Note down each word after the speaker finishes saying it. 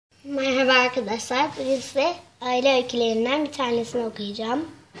Merhaba arkadaşlar. Bugün size aile öykülerinden bir tanesini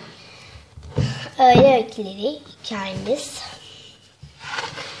okuyacağım. Aile öyküleri hikayemiz.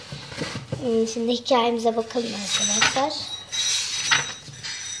 Şimdi hikayemize bakalım arkadaşlar.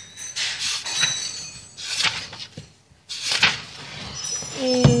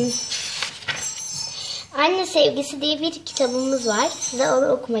 Anne Sevgisi diye bir kitabımız var. Size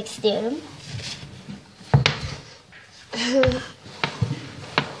onu okumak istiyorum.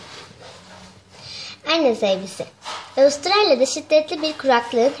 Anne sevgisi. Avustralya'da şiddetli bir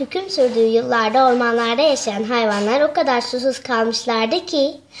kuraklığın hüküm sürdüğü yıllarda ormanlarda yaşayan hayvanlar o kadar susuz kalmışlardı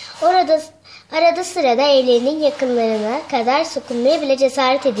ki arada sırada evlerinin yakınlarına kadar sokulmaya bile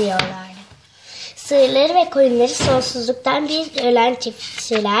cesaret ediyorlardı. Sığırları ve koyunları sonsuzluktan bir ölen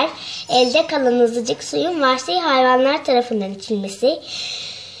çiftçiler, elde kalan azıcık suyun vahşi hayvanlar tarafından içilmesi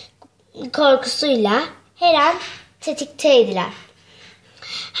korkusuyla her an tetikteydiler.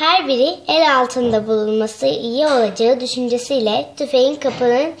 Her biri el altında bulunması iyi olacağı düşüncesiyle tüfeğin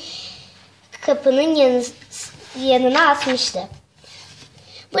kapının yanına atmıştı.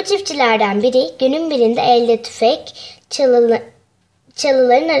 Bu çiftçilerden biri günün birinde elde tüfek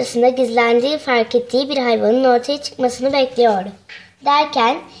çalıların arasında gizlendiği fark ettiği bir hayvanın ortaya çıkmasını bekliyordu.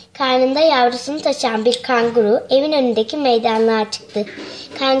 Derken karnında yavrusunu taşıyan bir kanguru evin önündeki meydanlığa çıktı.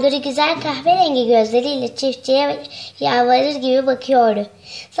 Kanguru güzel kahverengi gözleriyle çiftçiye yalvarır gibi bakıyordu.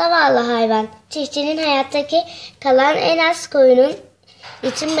 Zavallı hayvan, çiftçinin hayattaki kalan en az koyunun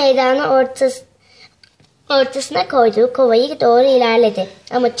için meydanın ortasına koyduğu kovayı doğru ilerledi.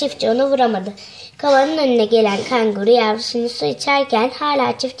 Ama çiftçi onu vuramadı. Kovanın önüne gelen kanguru yavrusunu su içerken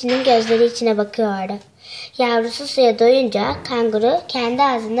hala çiftçinin gözleri içine bakıyordu. Yavrusu suya doyunca kanguru kendi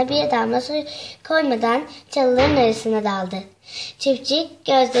ağzına bir damla su koymadan çalıların arasına daldı. Çiftçi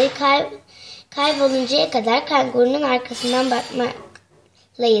gözleri kayboluncaya kadar kangurunun arkasından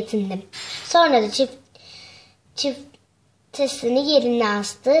bakmakla yetindi. Sonra da çiftesini yerine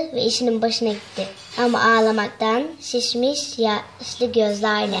astı ve işinin başına gitti. Ama ağlamaktan şişmiş yaşlı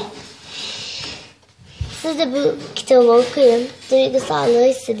gözlerle. Siz de bu kitabı okuyun, duygusallığı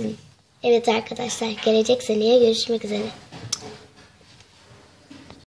hissedin. Evet arkadaşlar, gelecek seneye görüşmek üzere.